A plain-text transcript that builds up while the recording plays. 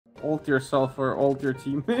ult yourself or ult your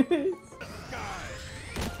teammates.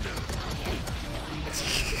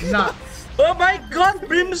 Nah. Oh my god,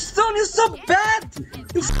 Brimstone is so bad!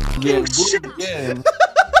 You fucking shit!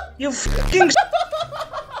 You fucking shit!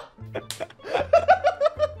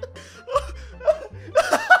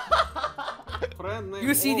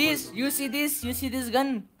 You see this? You see this? You see this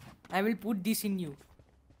gun? I will put this in you.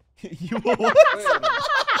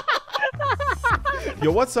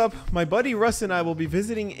 Yo, what's up? My buddy Russ and I will be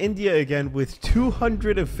visiting India again with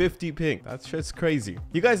 250 ping. That's just crazy.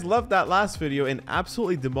 You guys loved that last video and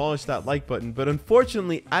absolutely demolished that like button, but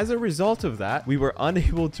unfortunately, as a result of that, we were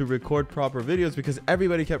unable to record proper videos because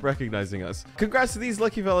everybody kept recognizing us. Congrats to these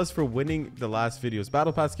lucky fellas for winning the last video's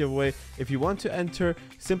Battle Pass giveaway. If you want to enter,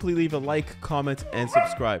 simply leave a like, comment, and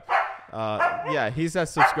subscribe. Yeah, he says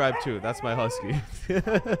subscribe too. That's my husky.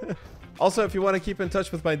 Also, if you want to keep in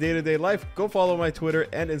touch with my day-to-day life, go follow my Twitter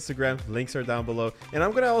and Instagram. Links are down below. And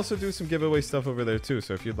I'm going to also do some giveaway stuff over there too.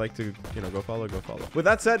 So if you'd like to, you know, go follow, go follow. With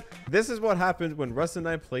that said, this is what happened when Russ and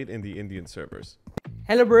I played in the Indian servers.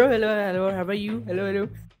 Hello, bro. Hello. How are you? Hello.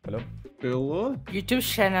 Hello? YouTube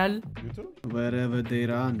channel. YouTube? Wherever they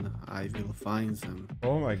run, I will find them.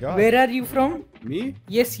 Oh my god. Where are you from? Me?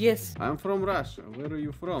 Yes. I'm from Russia. Where are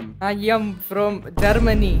you from? I am from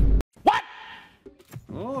Germany.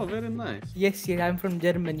 Oh, very nice. Yes, I'm from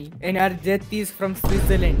Germany. And our jet is from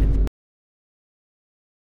Switzerland.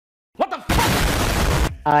 What the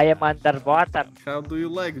fuck? I am underwater. How do you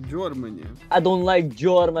like Germany? I don't like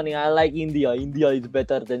Germany, I like India. India is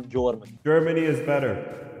better than Germany. Germany is better.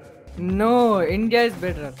 No, India is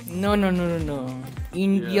better. No.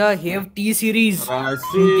 India have T-series.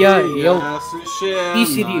 India have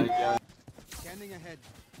T-series. Scanning ahead.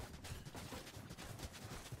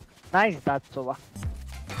 Nice, that's over.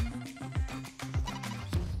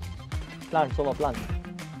 Plant, Sova, plant.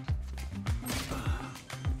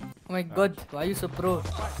 Oh my god, why are you so pro?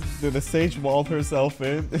 Dude, the Sage walled herself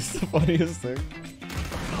in. It's the funniest thing.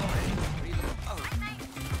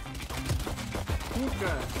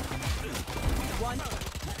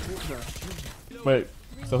 Wait,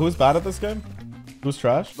 so who's bad at this game? Who's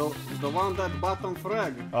trash? The one that bottom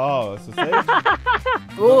frag. Oh, it's the Sage?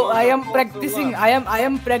 Oh, I am practicing. I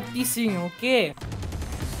am practicing, okay?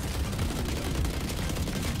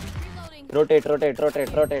 Rotate.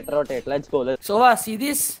 Let's go. So, see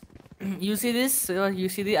this? You see this? You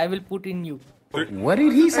see the? I will put in you. What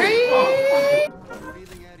did he say?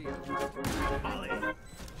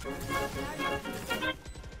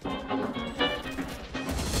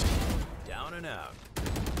 Down and out.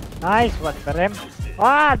 Nice one, Brim.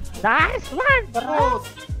 Oh, nice one, bro.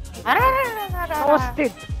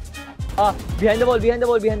 Toasted. Ah, behind the ball. One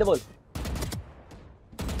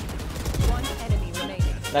enemy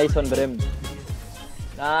remaining. Nice one, Brim.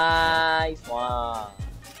 Nice one.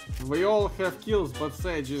 We all have kills, but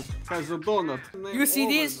Sage has a donut. You see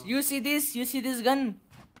this? You see this? You see this gun?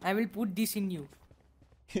 I will put this in you.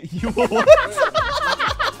 You what?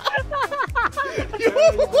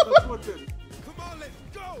 Come on, let's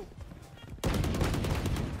go.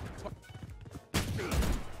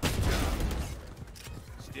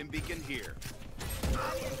 Stim beacon here.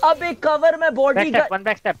 Abhi, cover my body. Backstep, one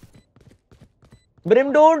backstep.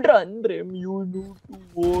 Brim, don't run. Brim, you need to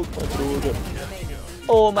work.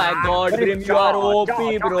 Oh my god, Brim, you are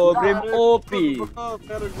OP, bro. Brim, OP.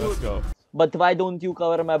 Let's go. But why don't you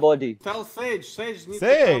cover my body? Tell Sage. Sage needs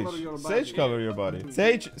to cover your body. Sage cover your body.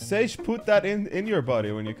 Sage put that in your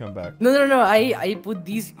body when you come back. No. I put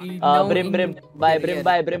these. Brim. Bye.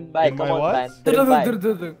 Come on, what?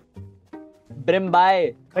 man. Brim,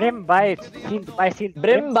 bye. Brim, bye. Shield, bye, shield.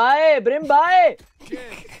 Brim, bye. Brim bye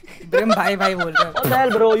बोल रहा है. What the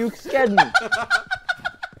hell, bro? You scared me.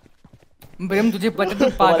 ब्रह्म तुझे पता तू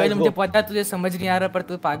पागल है. मुझे पता तुझे समझ नहीं आ रहा पर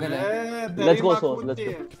तू पागल है. Let's go, so let's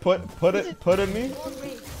go. Put in me.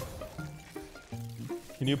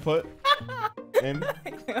 Can you put in?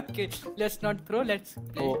 Okay, let's not throw. Let's.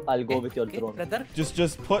 Oh, I'll go with your throne. Brother.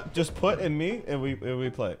 Just put in me and we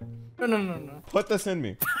play. No. Put this in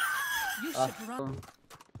me.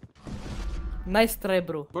 Nice try,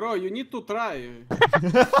 bro. Bro, you need to try.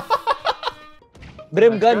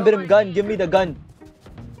 Brim, gun. Give me the gun.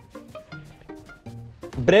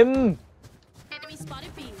 Brim. Enemy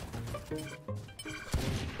spotted B.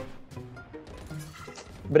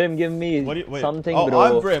 Brim, give me Wait. something, oh, bro.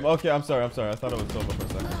 I'm Brim. Okay, I'm sorry. I thought it was Silva for a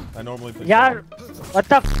second. I normally play. Yeah, what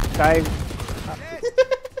the f, guys?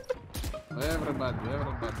 Everybody.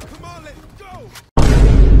 Come on, let's go.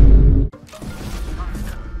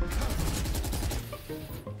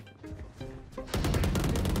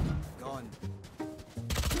 Gone.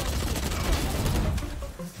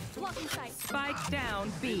 Spike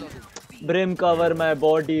down B. Brim, cover my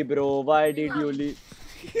body, bro. Why did you leave?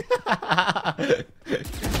 Oh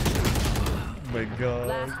my god.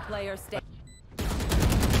 Last player standing.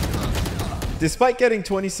 Despite getting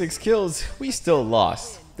 26 kills, we still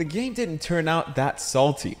lost. The game didn't turn out that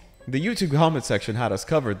salty. The YouTube comment section had us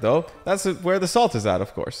covered though. That's where the salt is at,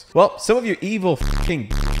 of course. Well, some of you evil f***ing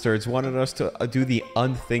bastards wanted us to do the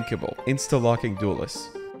unthinkable. Insta-locking duelists.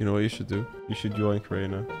 You know what you should do? You should yoink right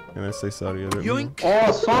now. And I say sorry. Yoink.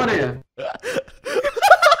 Oh, sorry.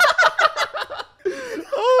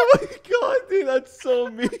 Oh my god, dude, that's so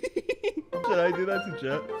mean. Should I do that to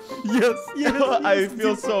Jet? Yes, yes. I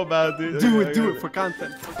feel so bad, dude. Do it for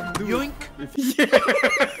content. Yoink.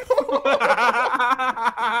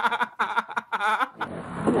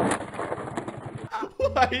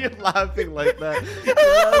 Why are you laughing like that?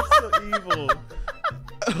 That's so evil.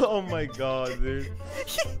 Oh my god, dude.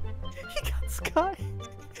 He got Sky.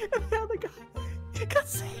 And the other guy got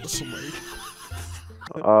Sage.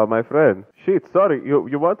 My friend. Shit, sorry.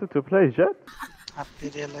 You wanted to play Jet? Happy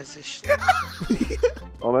realization.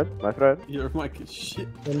 Oh man, my friend. Your mic is shit.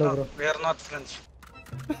 No, we are not friends.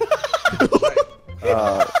 Sorry.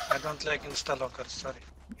 I don't like Insta lockers, sorry.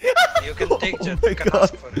 You can take Jet, you can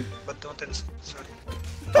ask for it, but don't Insta, sorry.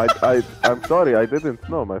 I'm sorry, I didn't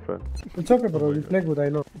know, my friend. It's okay, bro. You play good, I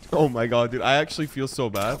know. Oh my god, dude. I actually feel so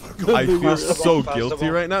bad. I feel so guilty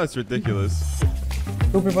right now. It's ridiculous.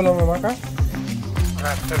 2 people on my marker.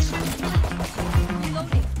 Raptors.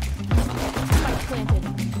 Reloading. Spike planted.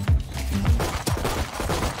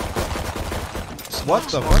 What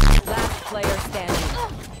the fuck? Last player standing.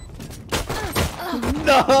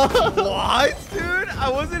 No! What, dude? I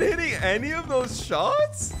wasn't hitting any of those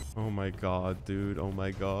shots? Oh my god, dude. Oh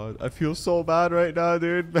my god. I feel so bad right now,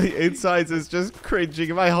 dude. My insides is just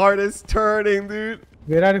cringing. My heart is turning, dude.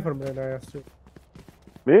 Where are you from, man? I asked you.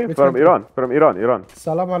 Me? Which From country? Iran. From Iran.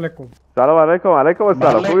 Salam alaikum. Salam alaikum. Alaikum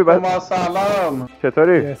assalam. Who Salam.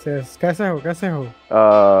 Chetori? Yes, yes. कैसे हो? कैसे हो?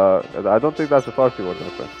 I don't think that's a Farsi word, my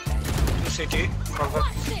friend. City, forward.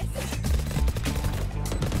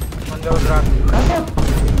 One goes run.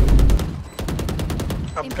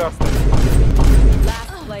 Up top.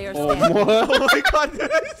 Last player standing. Oh my god,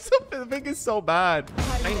 dude. The thing is so bad.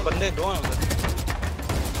 Nine bande do hain udhar.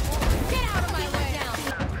 Get out of my way.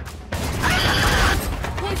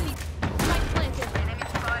 Spike planted.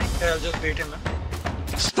 Yeah, I'll just beat him.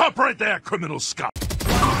 Stop right there, criminal scum.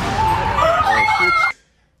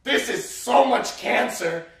 This is so much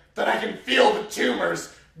cancer that I can feel the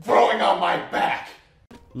tumors growing on my back.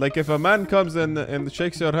 Like if a man comes and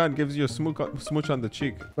shakes your hand, gives you a smooch on the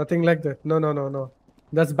cheek. Nothing like that. No.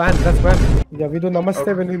 That's banned. That's banned. Yeah, we do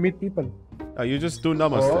namaste when we meet people. You just do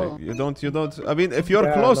namaste. You don't. I mean, if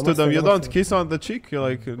you're close to them, you don't kiss on the cheek. You're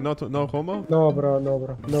like, no homo. No, bro.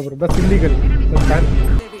 That's illegal. That's banned.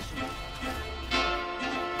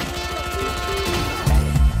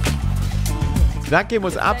 That game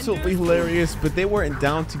was absolutely hilarious, but they weren't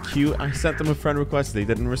down to queue. I sent them a friend request. They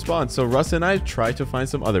didn't respond. So Russ and I tried to find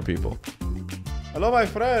some other people. Hello, my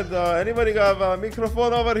friend. Anybody got a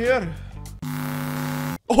microphone over here?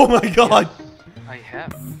 Oh my god. I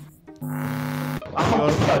have.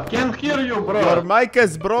 I can't hear you, bro. Your mic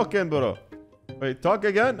is broken, bro. Wait, talk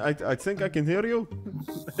again? I think I can hear you.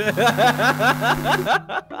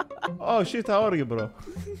 Oh shit, how are you, bro?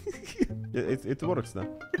 it works now.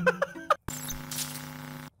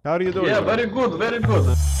 How are you doing? Yeah, bro? very good, very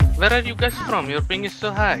good. Where are you guys from? Your ping is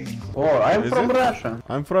so high. Oh, I'm Is from it? Russia.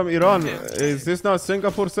 I'm from Iran. Is this not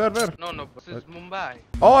Singapore server? No, this is Mumbai.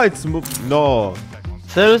 Oh, it's no.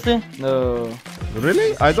 Seriously? No.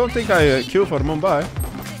 Really? I don't think I queue for Mumbai.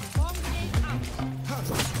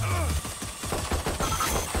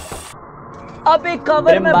 Abhi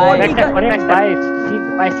cover my body. Next bye.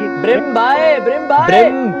 Brim bye.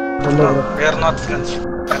 Brim. We are not friends.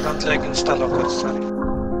 I don't like Insta lockers, sorry.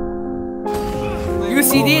 You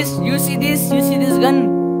see this? You see this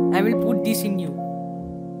gun? I will put this in you.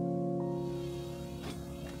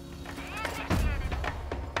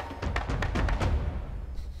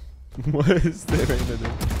 What is there in it?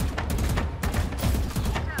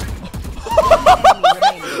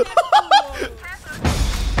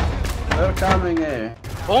 They're coming, eh?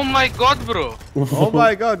 Oh my god, bro. Oh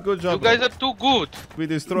my god, good job. You guys are too good. We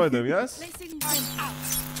destroyed them, yes?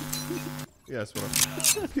 Yes, bro.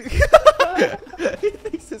 He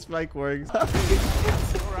thinks this mic works. Oh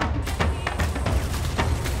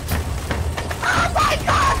my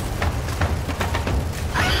god!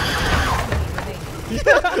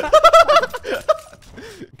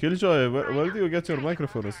 Killjoy, where do you get your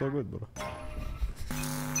microphone? It's so good, bro.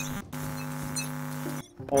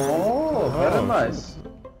 Oh, very nice.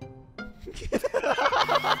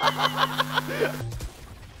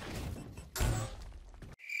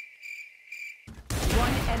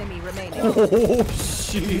 One enemy remaining. Oh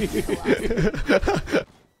shit.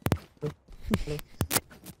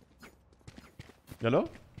 Hello?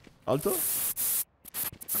 Alto?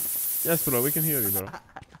 Yes, bro, we can hear you, bro.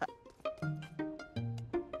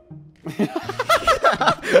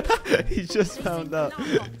 He just found out.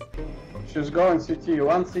 She's going CT.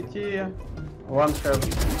 One CT, one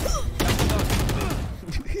heavy.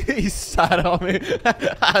 He sat on me.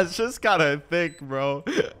 It's just kind of thick, bro.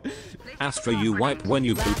 Astra, you wipe when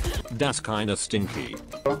you poop. Das kinda stinky.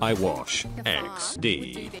 I wash.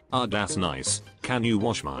 XD. Ah, das nice. Can you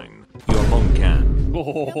wash mine? Your mom can.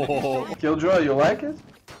 Killjoy, you like it?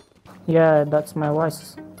 Yeah, that's my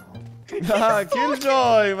voice.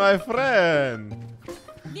 Killjoy, my friend.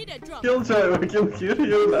 Killjoy, we can hear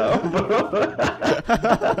you now, bro.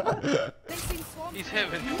 He's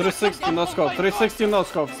heaven. 360 no scope, 360 no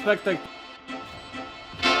scope, spectac.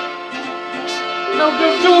 No,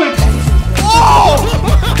 don't do it!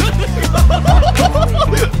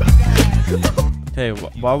 Hey,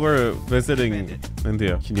 while we're visiting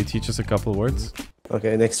India, can you teach us a couple words?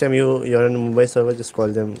 Okay, next time you're on a Mumbai server, just call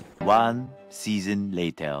them. One season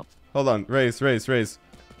later. Hold on, race.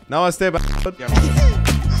 Now I stay back.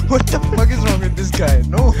 What the fuck is wrong with this guy?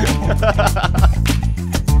 No.